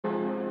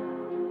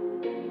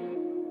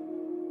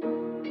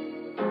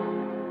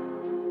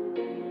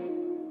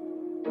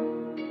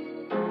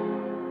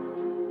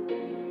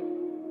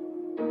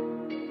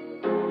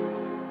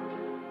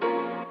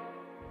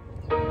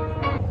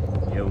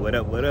What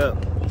up, what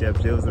up?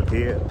 Jeff Joseph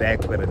here,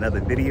 back with another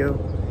video.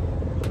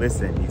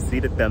 Listen, you see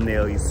the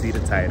thumbnail, you see the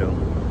title,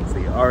 so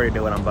you already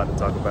know what I'm about to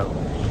talk about.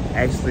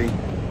 Actually,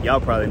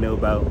 y'all probably know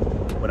about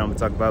what I'm gonna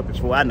talk about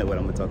before I know what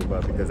I'm gonna talk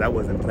about, because I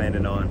wasn't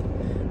planning on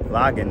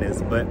vlogging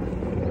this, but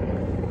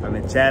I'm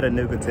in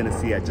Chattanooga,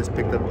 Tennessee. I just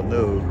picked up a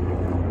load,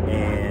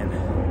 and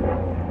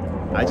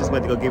I just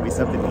went to go get me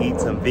something to eat,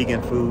 some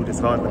vegan food. It's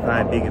hard to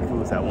find vegan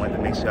food, so I wanted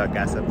to make sure I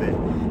got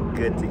something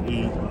good to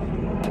eat.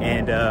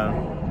 And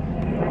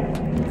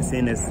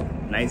seeing this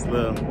nice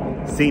little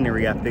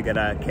scenery, I figured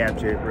I'd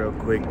capture it real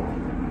quick.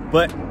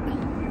 But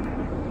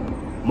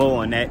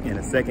more on that in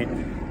a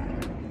second.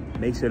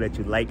 Make sure that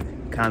you like,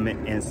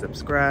 comment, and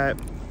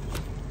subscribe.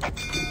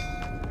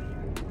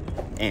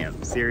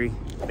 And Siri,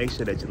 make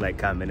sure that you like,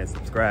 comment, and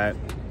subscribe.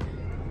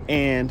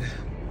 And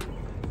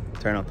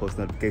turn on post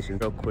notifications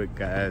real quick,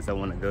 guys. I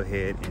want to go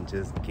ahead and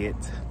just get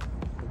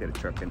a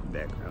truck in the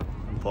background.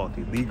 I'm parked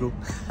illegal.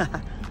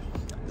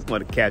 Just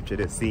want to capture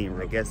this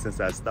scene. I guess since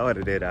I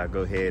started it, I'll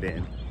go ahead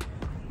and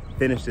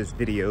finish this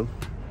video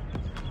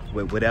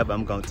with whatever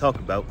I'm going to talk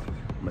about.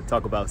 I'm going to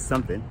talk about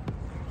something,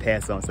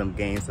 pass on some,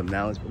 gain some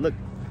knowledge. But look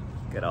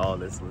at all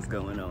this, what's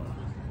going on.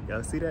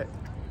 Y'all see that?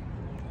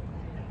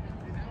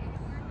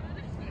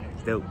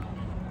 It's dope.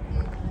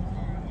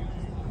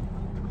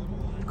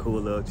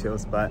 Cool little chill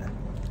spot.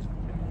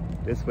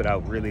 This is what I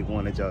really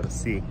wanted y'all to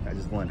see. I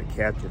just wanted to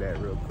capture that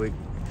real quick.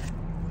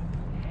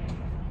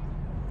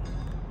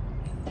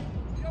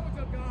 Yo, what's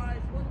up, guys?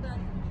 Welcome back.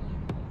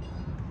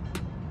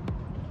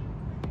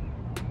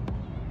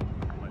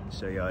 I want to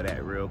show y'all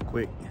that real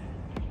quick.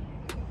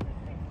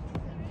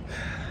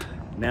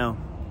 Now,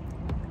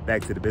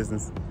 back to the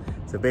business.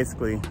 So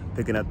basically,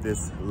 picking up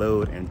this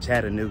load in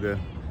Chattanooga,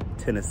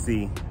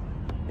 Tennessee,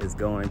 is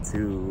going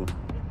to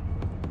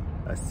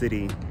a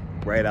city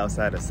right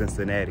outside of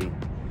Cincinnati,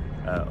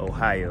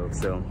 Ohio.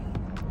 So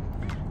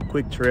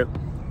quick trip,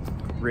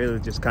 really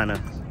just kind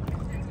of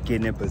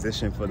getting in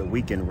position for the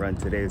weekend run.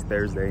 Today is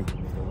Thursday,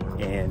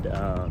 and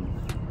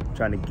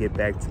trying to get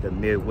back to the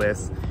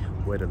Midwest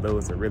where the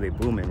loads are really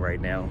booming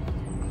right now,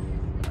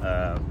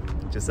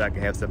 just so I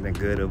can have something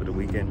good over the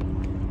weekend.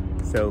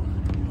 So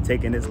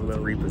taking this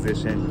little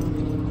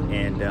reposition,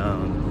 and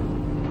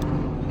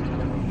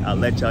I'll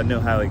let y'all know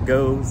how it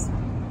goes.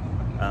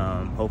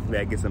 Hopefully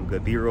I get some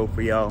good B-roll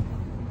for y'all.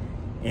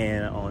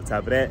 And on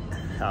top of that,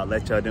 I'll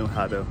let y'all know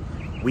how the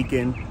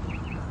weekend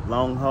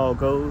long haul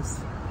goes.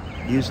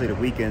 Usually the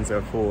weekends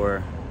are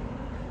for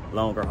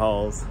longer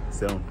hauls.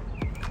 So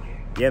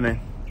yeah, man,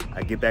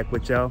 I get back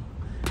with y'all,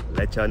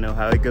 let y'all know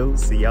how it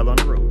goes. See y'all on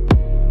the road.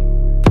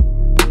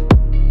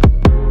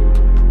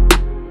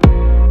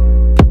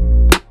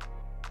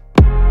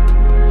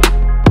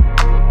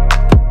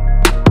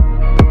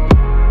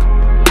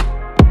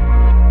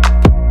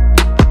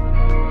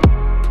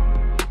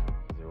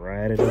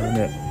 Ride it on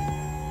up.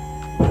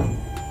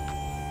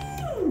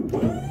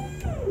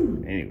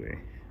 Anyway,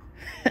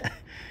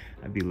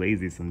 I'd be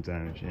lazy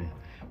sometimes, man.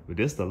 But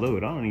this the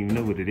load. I don't even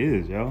know what it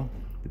is, y'all.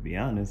 To be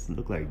honest, it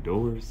look like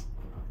doors.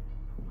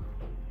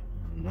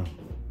 I don't know.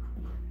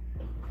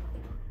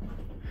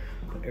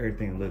 But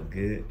everything looked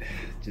good,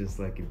 just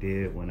like it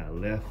did when I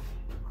left.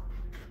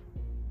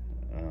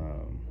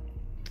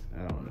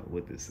 I don't know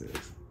what this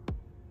is.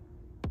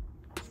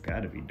 It's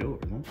gotta be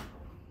doors, huh?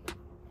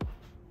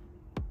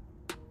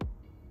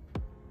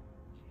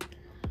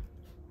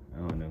 I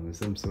don't know, it's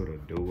some sort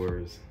of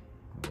doors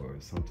or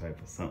some type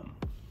of something.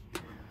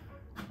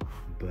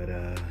 But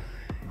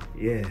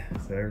yeah,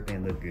 so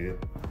everything looked good.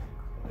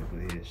 I'll go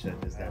ahead and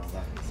shut this down.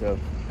 So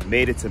I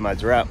made it to my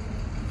drop.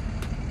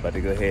 About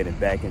to go ahead and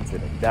back into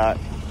the dock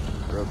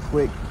real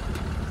quick.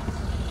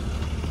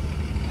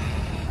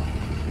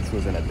 This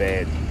wasn't a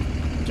bad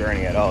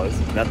journey at all. This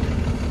is nothing.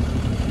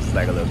 It's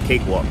like a little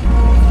cakewalk.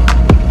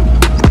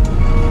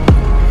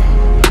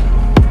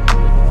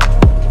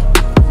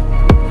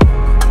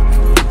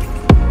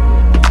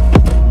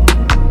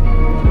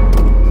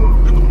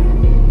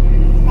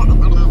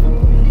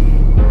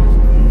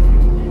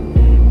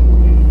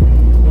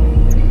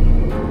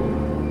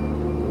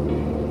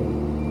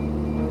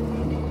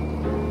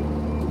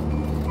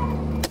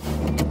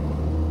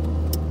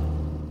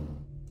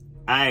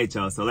 Alright,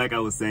 y'all, so like I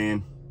was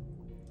saying,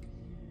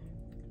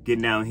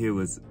 getting down here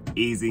was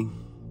easy.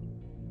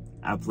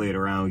 I played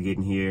around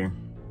getting here.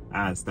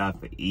 I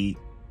stopped to eat.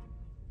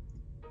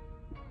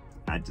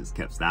 I just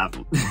kept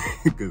stopping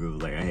because it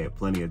was like I had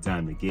plenty of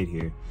time to get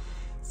here.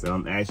 So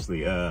I'm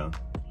actually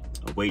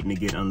waiting to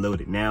get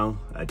unloaded now.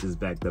 I just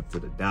backed up to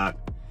the dock,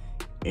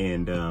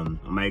 and I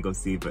might go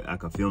see if I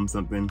can film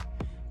something.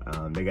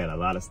 They got a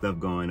lot of stuff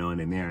going on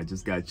in there. I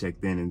just got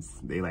checked in, and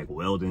they like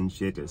welding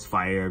shit. There's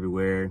fire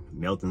everywhere,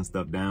 melting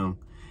stuff down.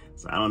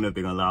 So I don't know if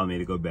they're gonna allow me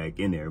to go back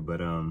in there,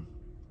 but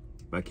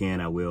if I can,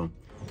 I will.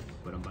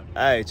 But I'm about to...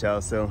 All right,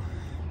 y'all, so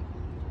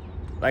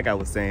like I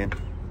was saying,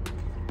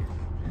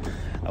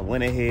 I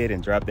went ahead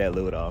and dropped that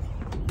load off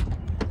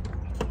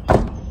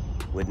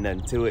with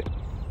nothing to it.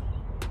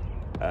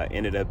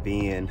 Ended up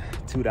being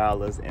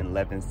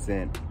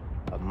 $2.11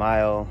 a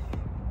mile,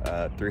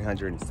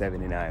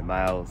 379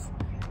 miles.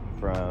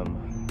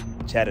 from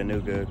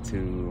Chattanooga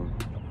to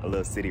a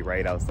little city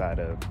right outside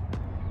of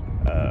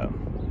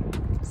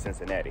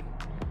Cincinnati.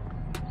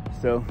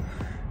 So,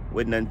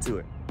 with nothing to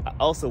it. I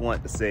also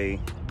want to say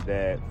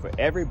that for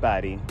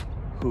everybody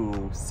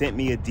who sent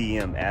me a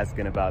DM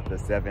asking about the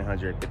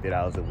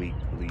 $750 a week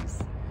lease,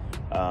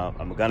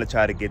 I'm gonna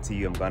try to get to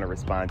you. I'm gonna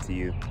respond to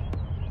you.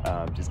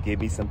 Just give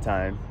me some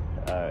time.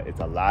 It's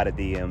a lot of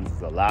DMs.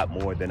 It's a lot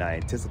more than I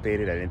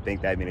anticipated. I didn't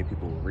think that many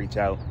people would reach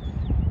out,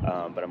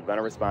 but I'm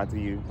gonna respond to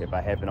you if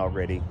I haven't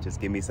already. Just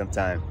give me some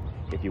time.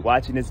 If you're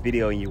watching this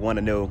video and you want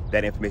to know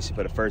that information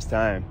for the first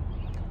time,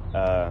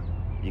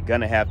 you're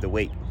gonna have to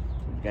wait.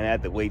 You're gonna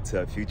have to wait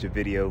to a future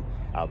video.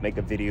 I'll make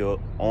a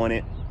video on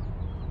it,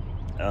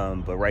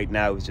 but right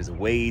now it's just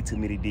way too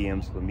many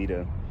DMs for me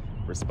to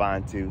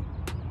respond to.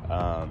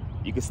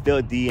 You can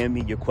still DM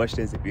me your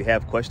questions if you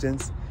have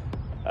questions.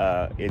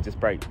 It just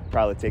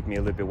probably take me a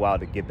little bit while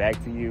to get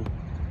back to you,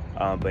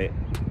 but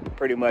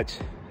pretty much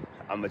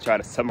I'm gonna try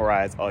to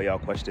summarize all y'all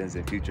questions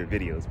in future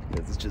videos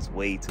because it's just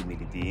way too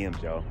many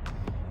DMs, y'all.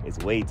 It's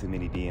way too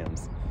many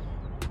DMs.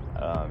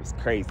 It's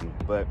crazy,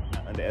 but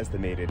I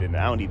underestimated, and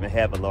I don't even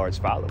have a large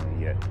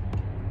following yet.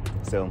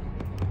 So,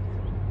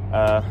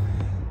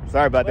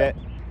 sorry about that.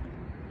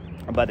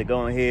 I'm about to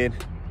go ahead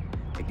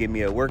and get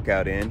me a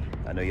workout in.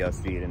 I know y'all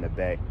see it in the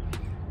back.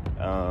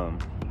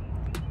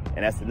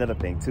 And that's another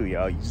thing too,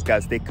 y'all. You just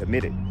gotta stay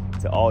committed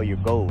to all your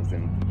goals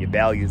and your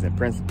values and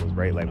principles,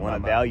 right? Like one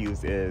of my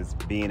values is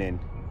being in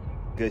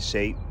good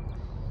shape,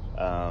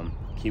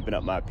 keeping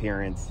up my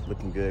appearance,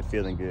 looking good,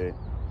 feeling good.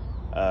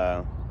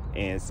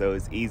 And so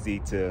it's easy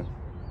to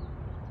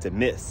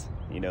miss,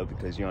 you know,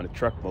 because you're on the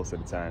truck most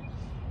of the time.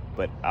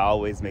 But I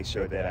always make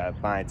sure that I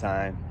find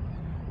time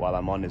while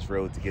I'm on this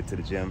road to get to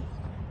the gym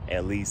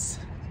at least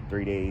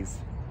 3 days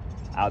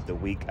out the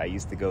week. I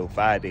used to go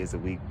 5 days a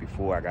week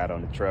before I got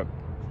on the truck.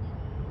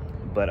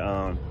 But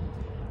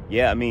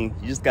yeah, I mean,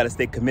 you just got to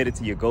stay committed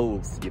to your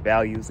goals, your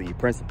values, and your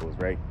principles,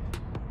 right?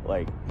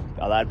 Like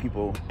a lot of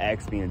people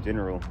ask me in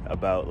general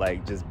about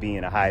like just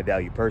being a high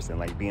value person,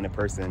 like being a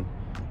person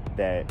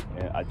that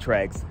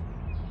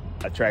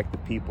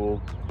attractive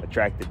people,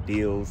 attractive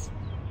deals.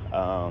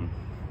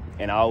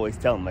 And I always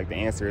tell them like the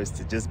answer is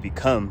to just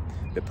become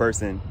the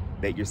person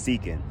that you're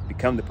seeking,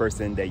 become the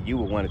person that you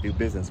would want to do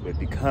business with,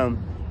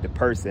 become the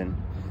person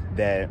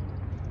that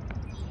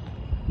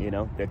you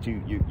know, that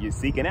you're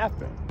seeking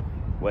after,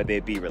 whether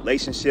it be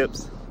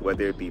relationships,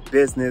 whether it be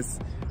business,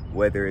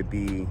 whether it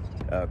be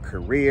a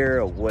career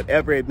or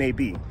whatever it may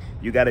be.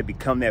 You got to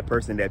become that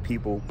person that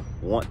people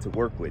want to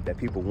work with, that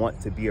people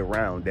want to be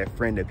around, that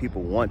friend that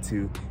people want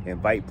to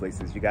invite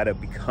places. You got to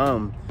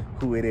become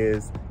who it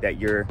is that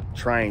you're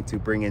trying to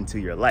bring into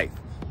your life.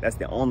 That's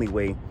the only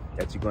way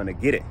that you're going to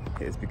get it,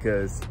 is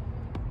because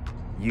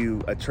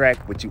you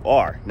attract what you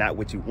are, not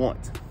what you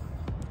want.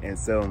 And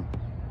so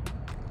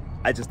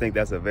I just think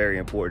that's a very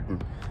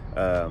important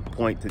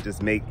point to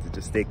just make, to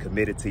just stay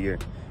committed to your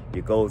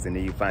goals, and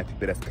then you find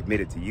people that's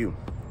committed to you.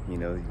 You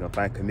know, you're gonna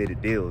find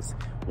committed deals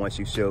once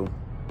you show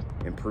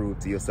and prove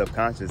to your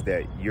subconscious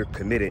that you're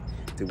committed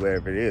to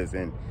wherever it is.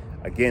 And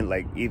again,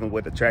 like even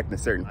with attracting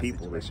certain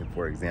people,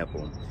 for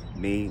example,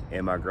 me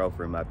and my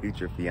girlfriend, my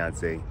future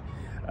fiance,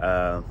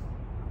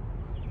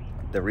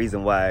 the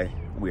reason why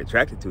we're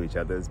attracted to each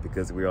other is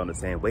because we're on the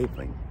same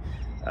wavelength.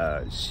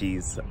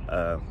 She's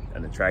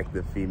an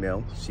attractive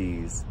female,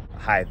 she's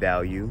high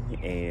value,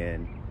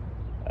 and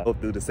both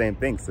do the same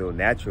thing. So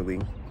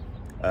naturally,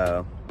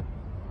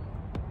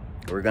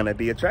 we're gonna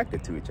be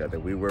attracted to each other.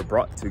 We were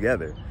brought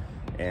together,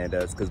 and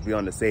it's because we're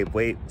on the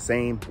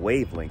same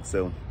wavelength.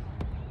 So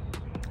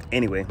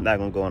anyway, I'm not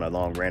gonna go on a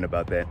long rant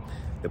about that.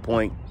 The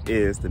point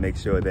is to make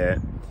sure that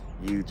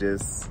you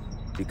just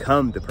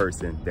become the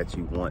person that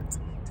you want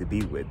to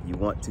be with. You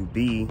want to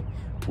be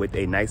with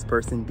a nice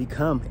person,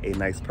 become a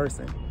nice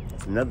person.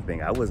 That's another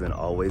thing. I wasn't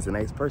always a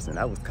nice person.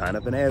 I was kind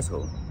of an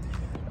asshole.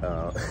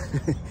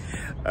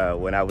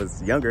 When I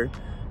was younger,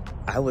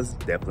 I was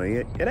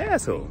definitely an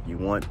asshole. You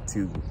want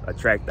to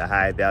attract a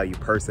high value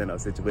person or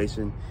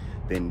situation,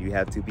 then you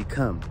have to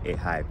become a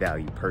high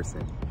value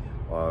person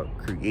or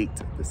create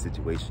the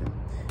situation.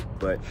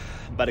 But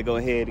I'm about to go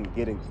ahead and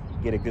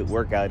get a good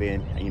workout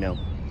in. You know,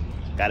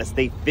 gotta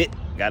stay fit,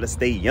 gotta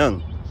stay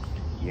young,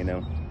 you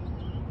know.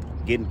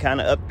 Getting kind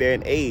of up there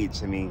in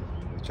age. I mean,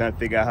 I'm trying to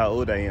figure out how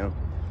old I am.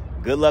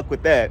 Good luck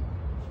with that.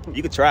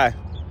 You could try.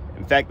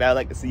 In fact, I'd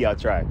like to see y'all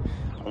try.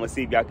 I want to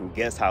see if y'all can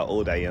guess how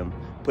old I am.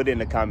 Put it in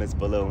the comments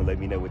below and let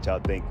me know what y'all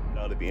think.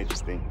 That'll be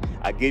interesting.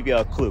 I'll give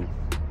y'all a clue.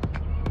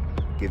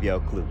 Give y'all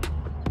a clue.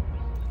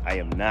 I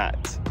am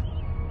not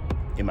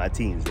in my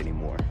teens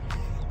anymore.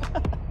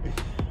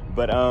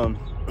 But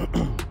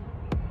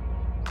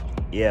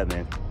yeah,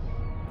 man.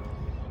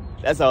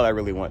 That's all I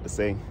really want to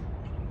say.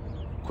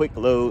 Quick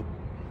load.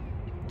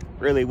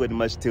 Really wasn't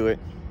much to it.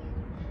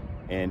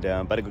 And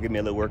about to go get me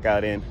a little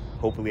workout in.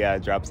 Hopefully I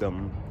dropped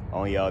something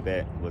on y'all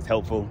that was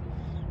helpful.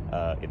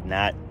 If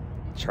not,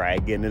 try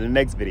again in the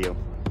next video.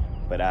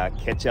 But I'll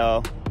catch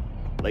y'all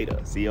later.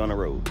 See you on the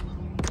road.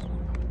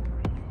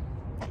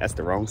 That's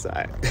the wrong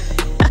side.